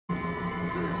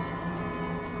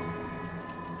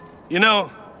You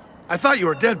know, I thought you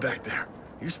were dead back there.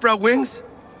 You sprout wings?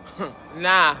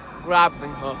 Nah,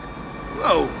 grappling hook.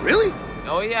 Whoa, really?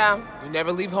 Oh yeah, you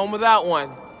never leave home without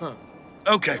one. Huh.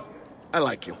 Okay, I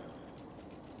like you.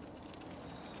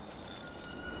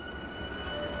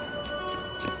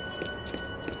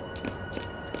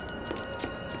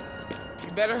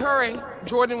 You better hurry.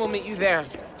 Jordan will meet you there.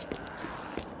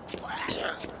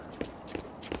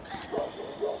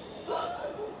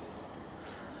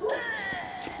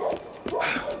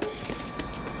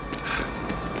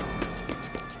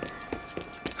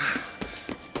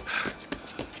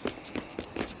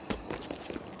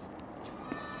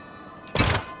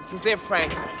 This is it,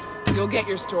 Frank. You'll get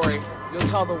your story. You'll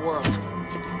tell the world.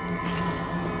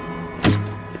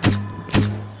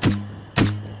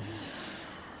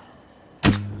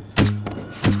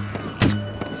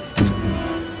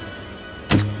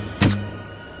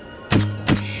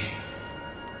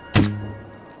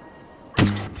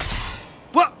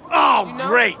 What? Oh, You know,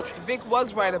 great! Vic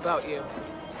was right about you.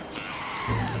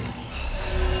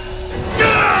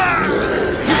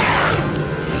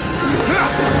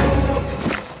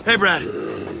 Hey, Brad.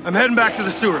 I'm heading back to the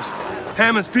sewers.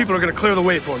 Hammond's people are gonna clear the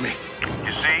way for me.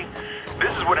 You see?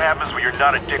 This is what happens when you're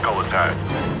not a dick all the time.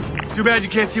 Too bad you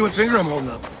can't see what finger I'm holding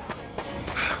up.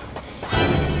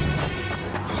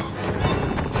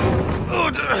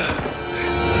 Oh,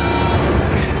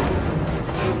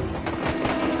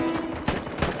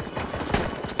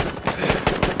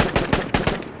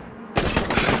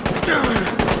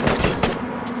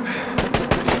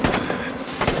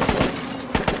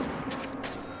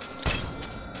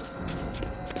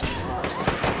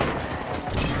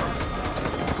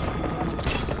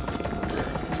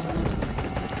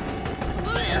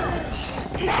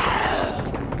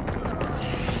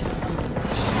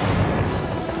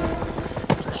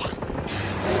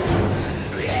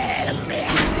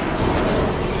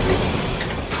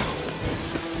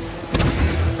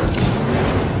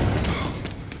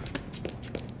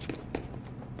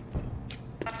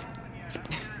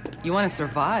 You want to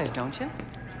survive, don't you?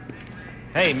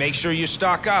 Hey, make sure you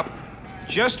stock up.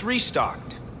 Just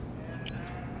restocked.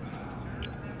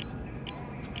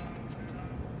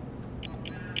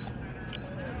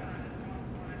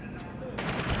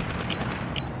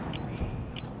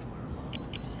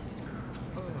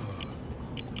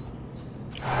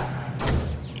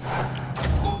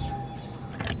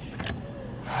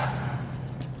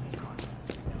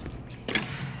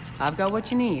 I've got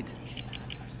what you need.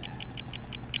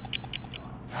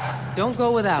 Don't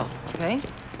go without, okay?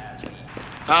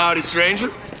 howdy, stranger.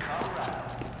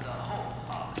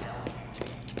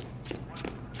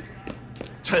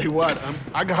 Tell you what,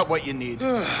 I got what you need.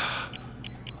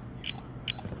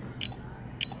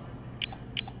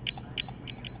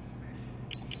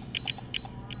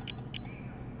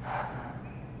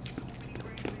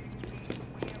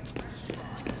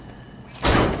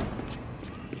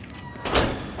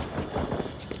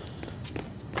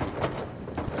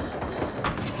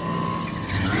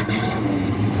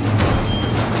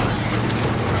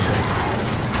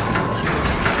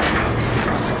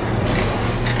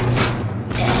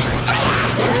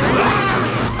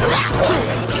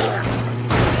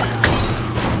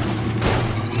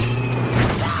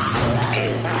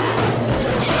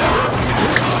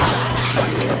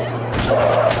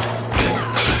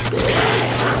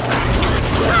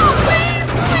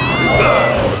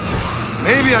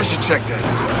 Maybe I should check that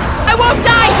out. I won't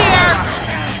die here!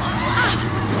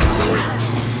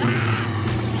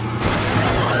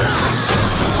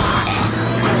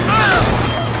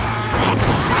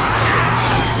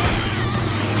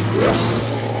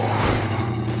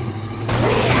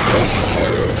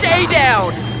 Stay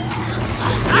down!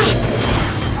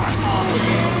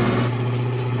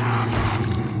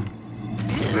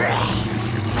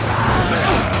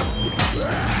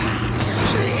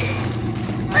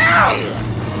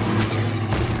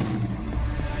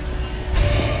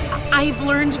 I've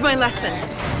learned my lesson.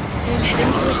 I'm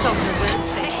heading to the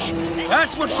shelter.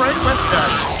 That's what Frank West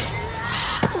does.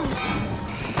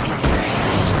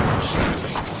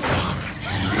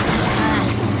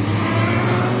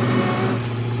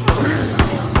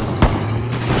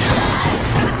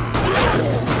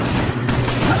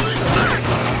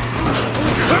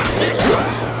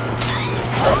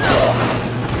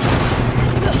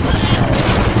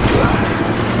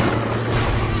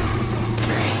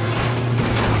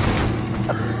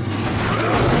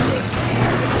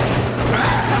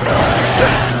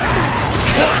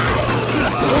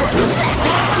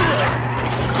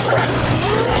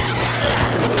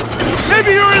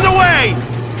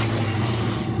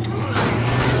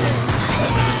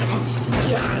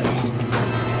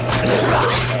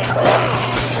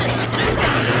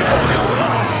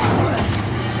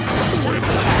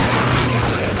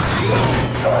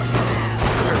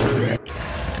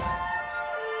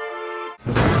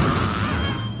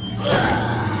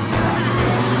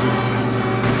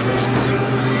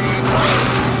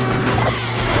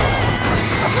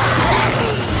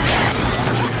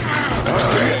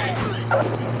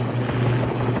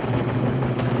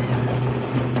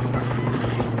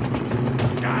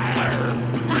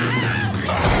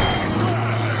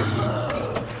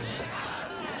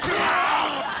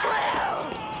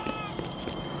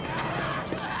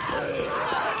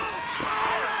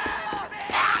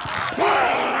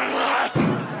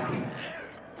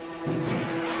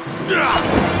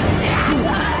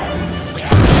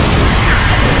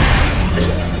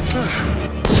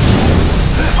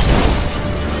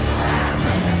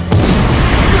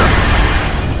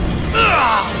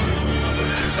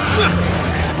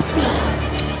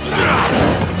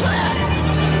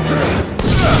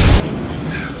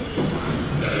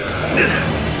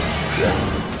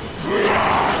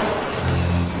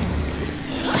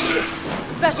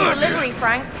 Special delivery,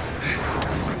 Frank.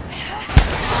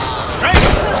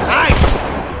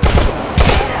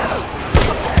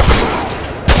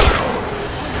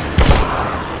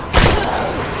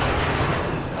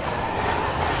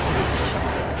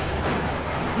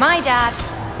 My dad.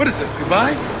 What is this,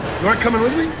 goodbye? You aren't coming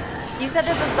with me? You said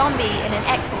there's a zombie in an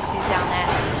exosuit down there.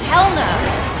 Hell no!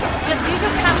 Just use your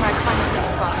camera to find a good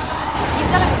spot. You've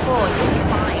done it before, you'll be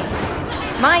fine.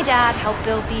 My dad helped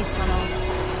build these tunnels.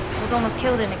 Was almost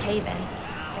killed in a cave-in.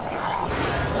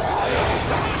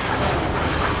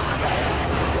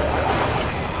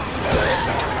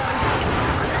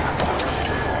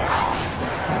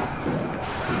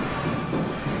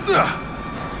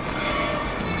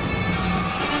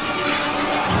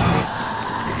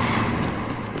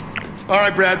 All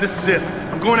right, Brad, this is it.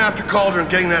 I'm going after Calder and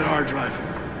getting that hard drive.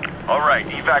 All right,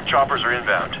 evac choppers are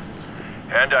inbound.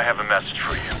 And I have a message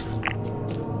for you.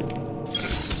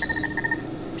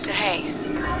 So hey,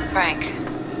 Frank.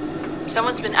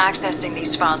 Someone's been accessing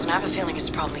these files, and I have a feeling it's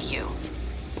probably you.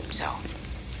 So,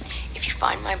 if you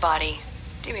find my body,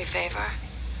 do me a favor.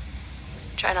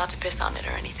 Try not to piss on it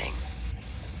or anything.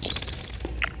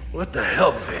 What the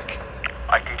hell, Vic?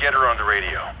 I can get her on the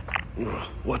radio. Ugh,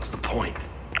 what's the point?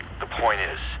 The point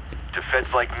is, to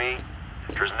feds like me,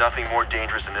 there's nothing more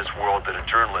dangerous in this world than a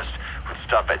journalist who'd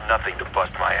stop at nothing to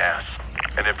bust my ass.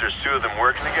 And if there's two of them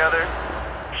working together,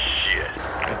 shit.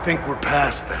 I think we're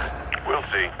past that. We'll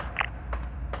see.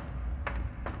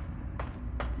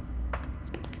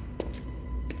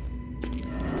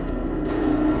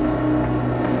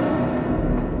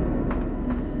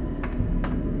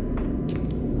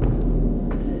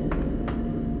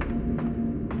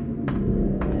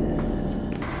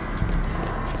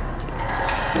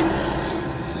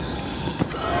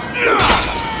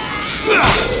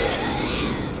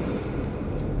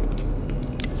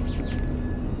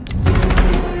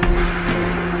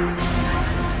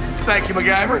 Thank you,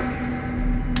 MacGyver.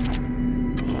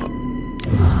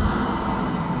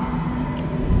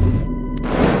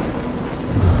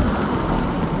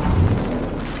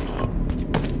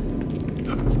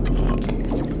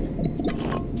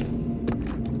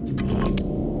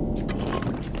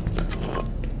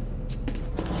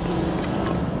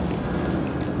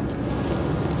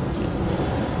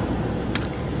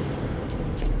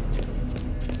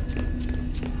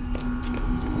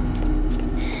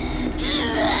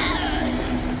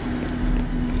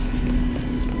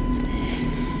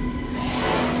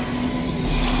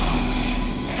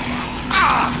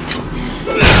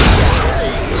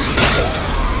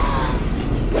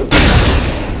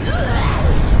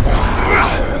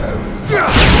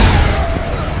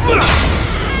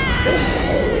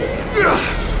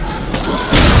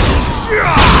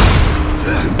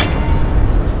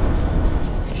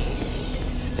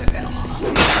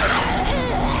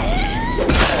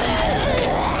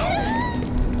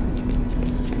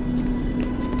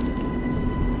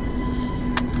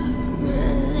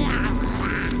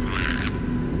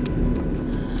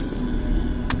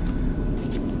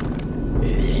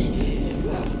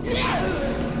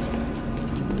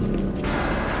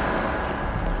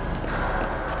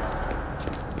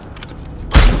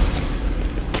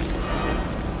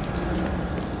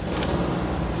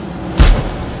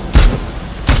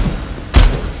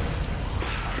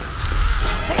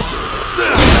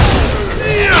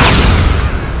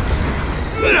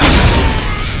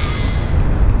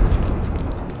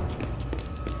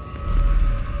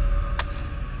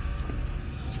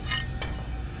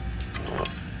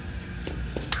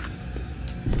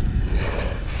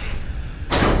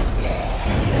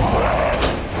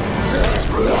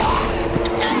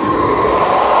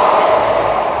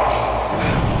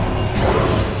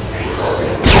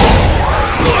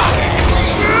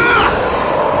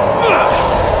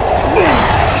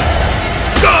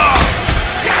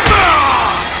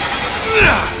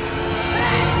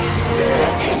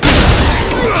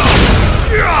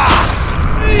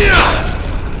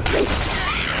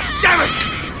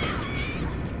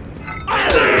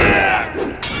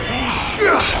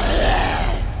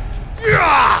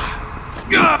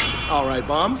 All right,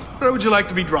 bombs. Where would you like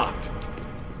to be dropped?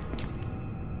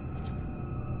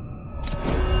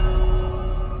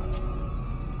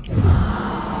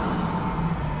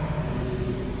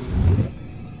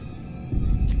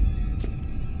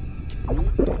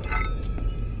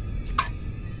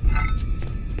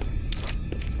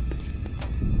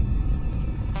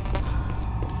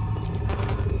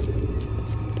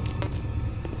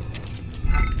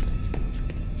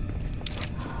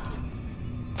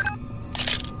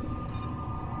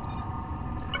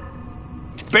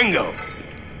 Bingo!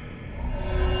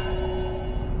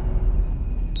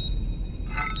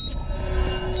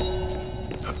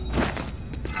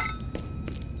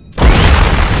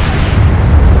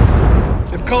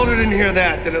 If Calder didn't hear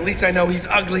that, then at least I know he's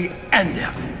ugly and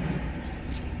deaf.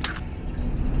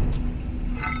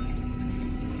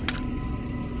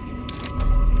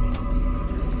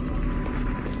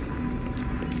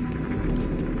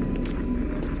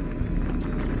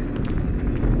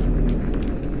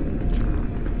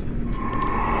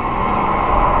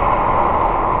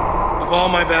 Of all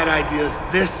my bad ideas,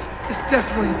 this is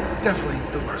definitely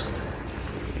the worst.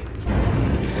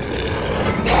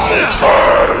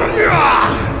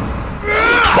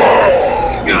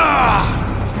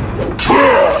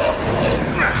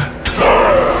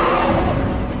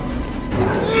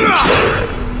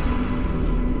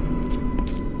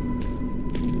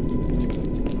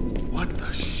 What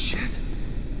the shit?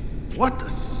 What the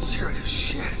serious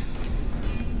shit?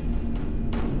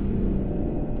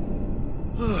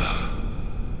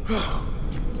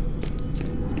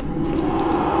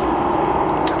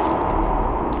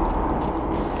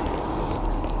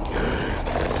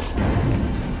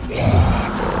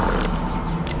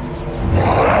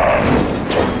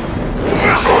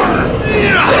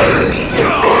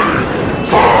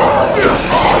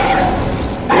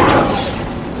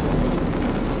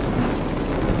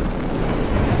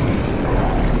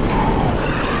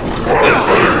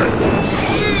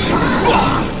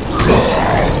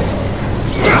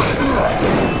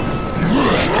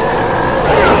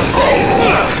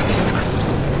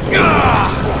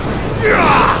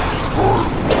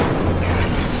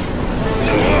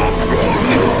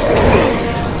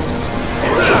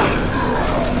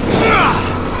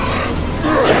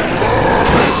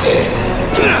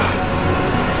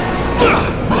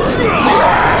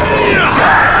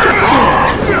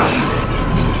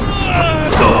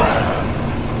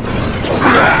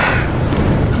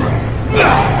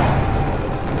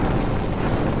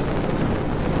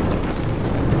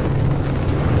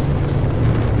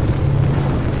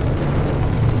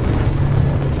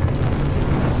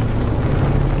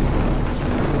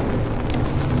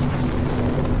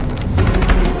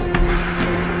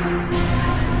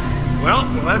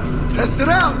 Let's test it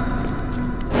out.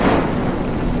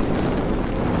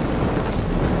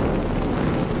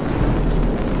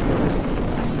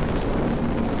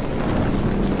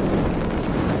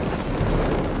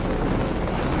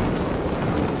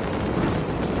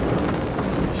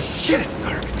 Shit, it's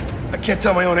dark. I can't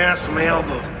tell my own ass from my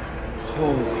elbow.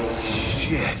 Holy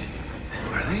shit.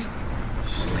 Are they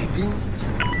sleeping?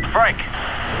 Frank,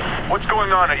 what's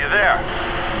going on? Are you there?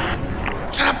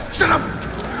 Shut up! Shut up!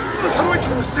 How do I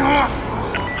turn this thing off?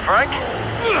 Frank?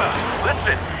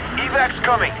 Listen, evac's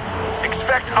coming.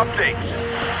 Expect updates.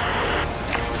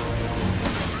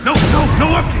 No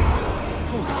updates!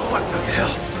 Oh, what the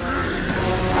hell?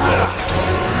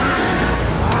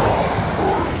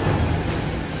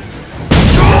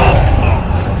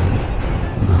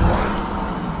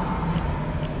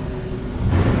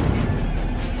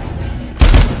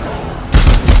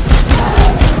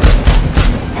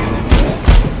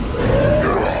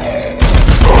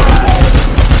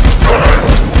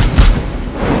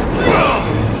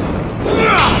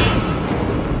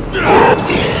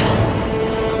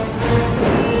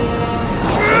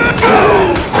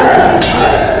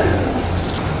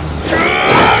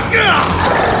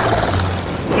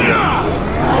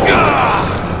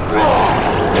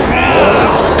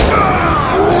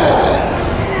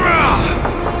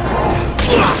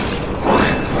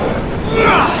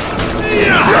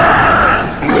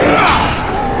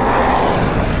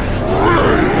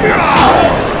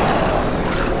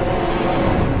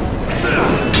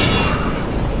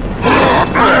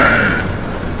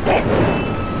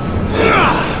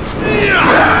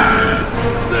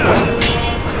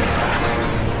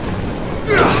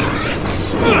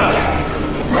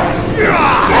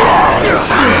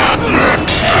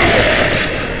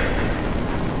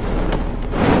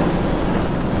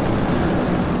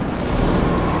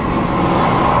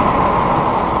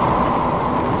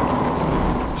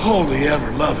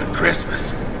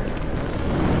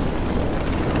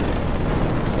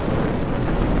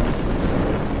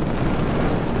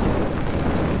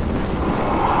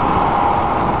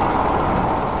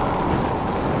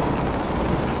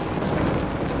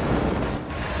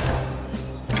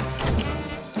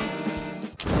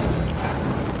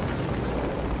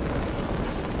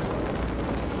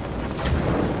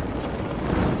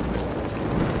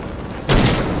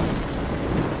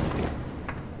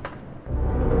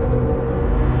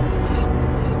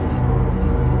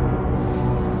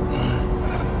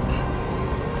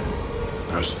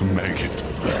 There's the maggot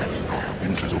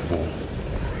into the vole.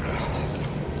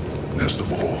 There's the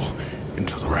vole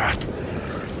into the rat.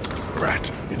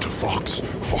 Rat into fox.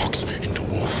 Fox into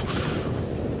wolf.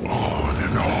 On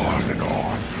and on and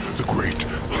on. The great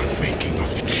unmaking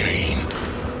of the chain.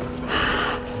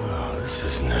 Oh, this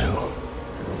is new.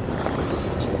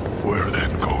 Where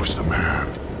then goes the man?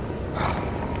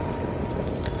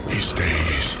 He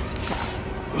stays,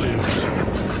 lives,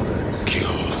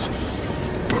 kills,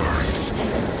 burns,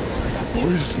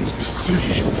 poisons the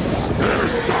sea,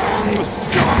 bears down the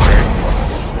sky.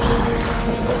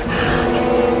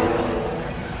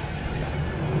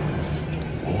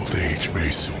 Old age may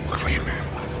soon claim him.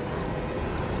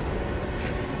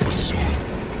 But soon,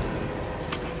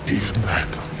 even that,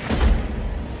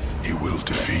 he will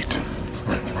defeat.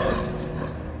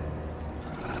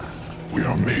 We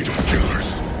are made of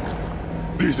killers.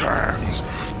 These hands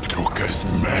took as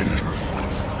men.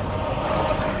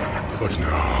 But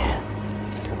now...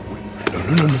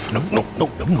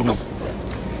 No.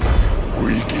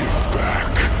 We give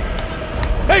back.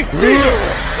 Hey, Caesar!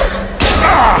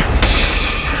 Ah!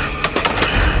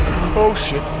 Oh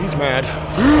shit, he's mad.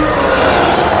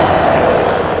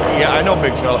 Yeah, I know,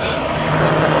 big fella.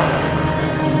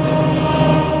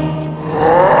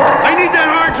 I need that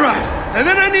hard drive, and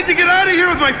then I need to get out of here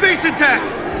with my face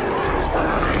intact.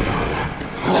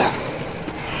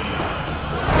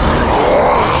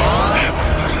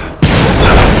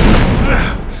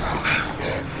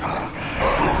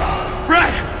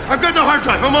 Brad, I've got the hard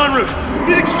drive. I'm en route.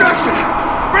 Need extraction.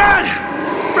 Brad!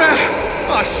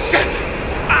 Oh shit!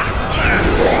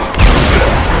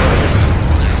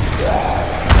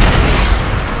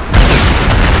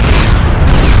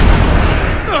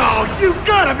 Oh, you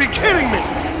gotta be kidding me!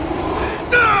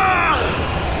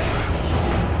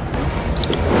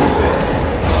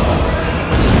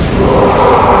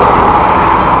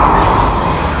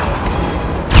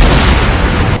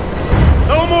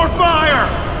 No more fire!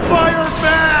 Fire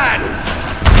bad!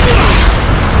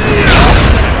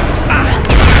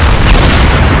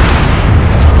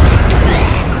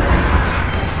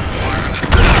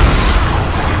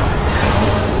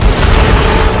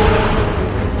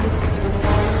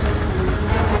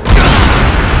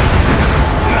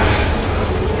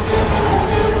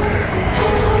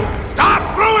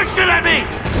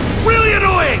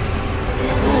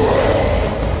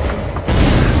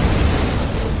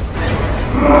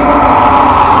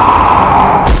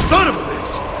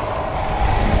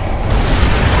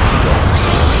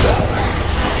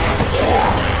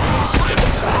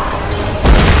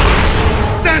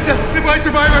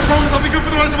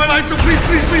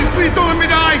 Please don't let me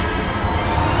die!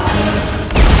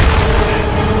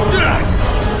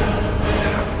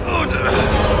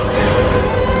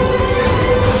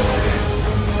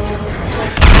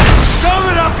 Shove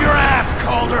it up your ass,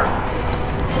 Calder!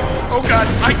 Oh god,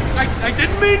 I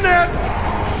didn't mean that!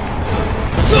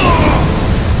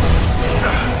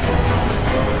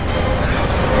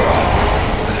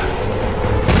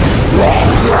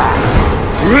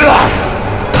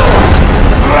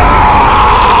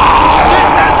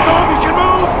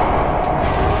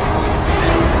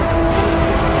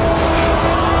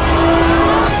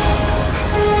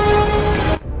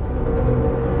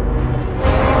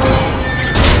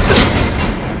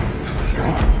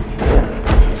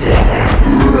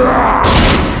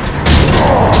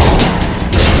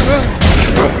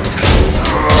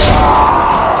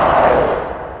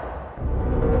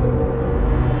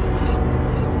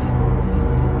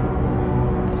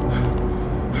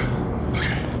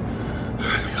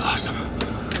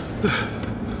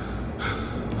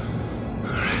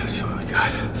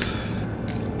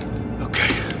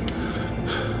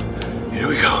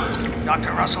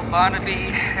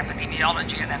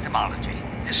 Epidemiology and entomology.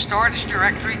 This storage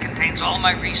directory contains all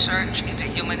my research into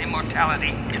human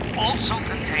immortality. It also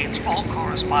contains all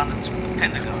correspondence with the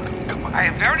Pentagon. I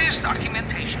have various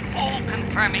documentation, all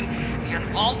confirming the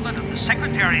involvement of the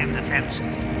Secretary of Defense,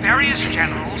 various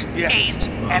generals, aides,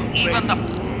 and even the...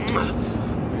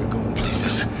 We're going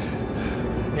places.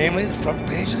 Namely, the front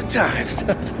page of the Times.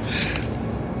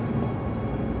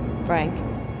 Frank.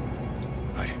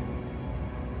 Hi.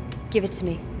 Give it to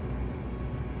me.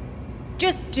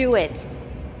 Just do it.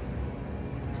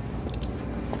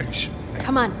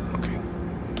 Come on. Okay.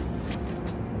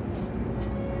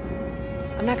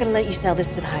 I'm not gonna let you sell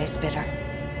this to the highest bidder.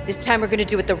 This time we're gonna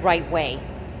do it the right way.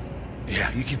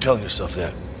 Yeah, you keep telling yourself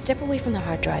that. Step away from the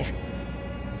hard drive.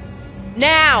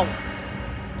 Now!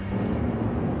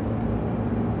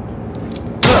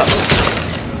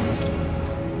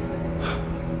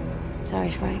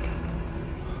 Sorry, Frank.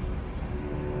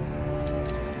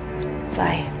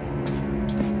 Bye.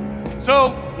 So,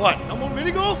 what? No more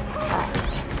mini golf?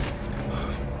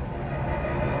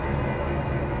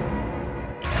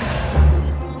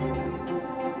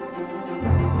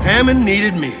 Hammond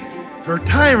needed me. Her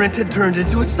tyrant had turned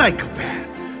into a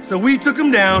psychopath. So we took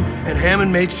him down, and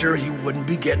Hammond made sure he wouldn't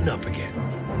be getting up again.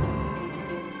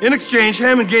 In exchange,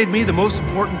 Hammond gave me the most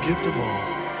important gift of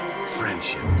all,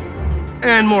 friendship.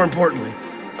 And more importantly,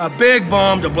 a big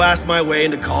bomb to blast my way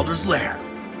into Calder's lair.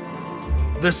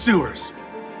 The sewers.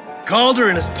 Calder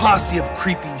and his posse of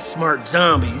creepy, smart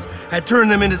zombies had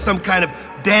turned them into some kind of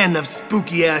den of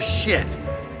spooky-ass shit.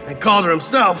 And Calder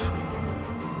himself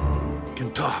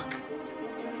can talk.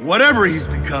 Whatever he's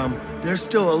become, there's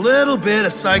still a little bit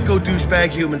of psycho douchebag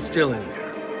human still in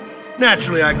there.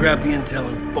 Naturally, I grabbed the intel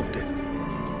and booked it.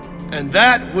 And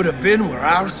that would have been where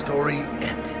our story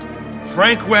ended.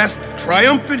 Frank West,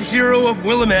 triumphant hero of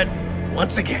Willamette,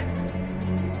 once again.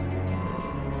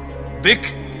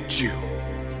 Vic Jew.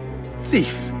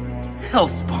 Thief.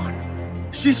 Hellspawn.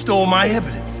 She stole my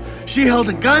evidence. She held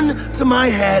a gun to my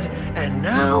head, and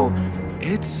now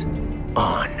it's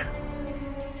on.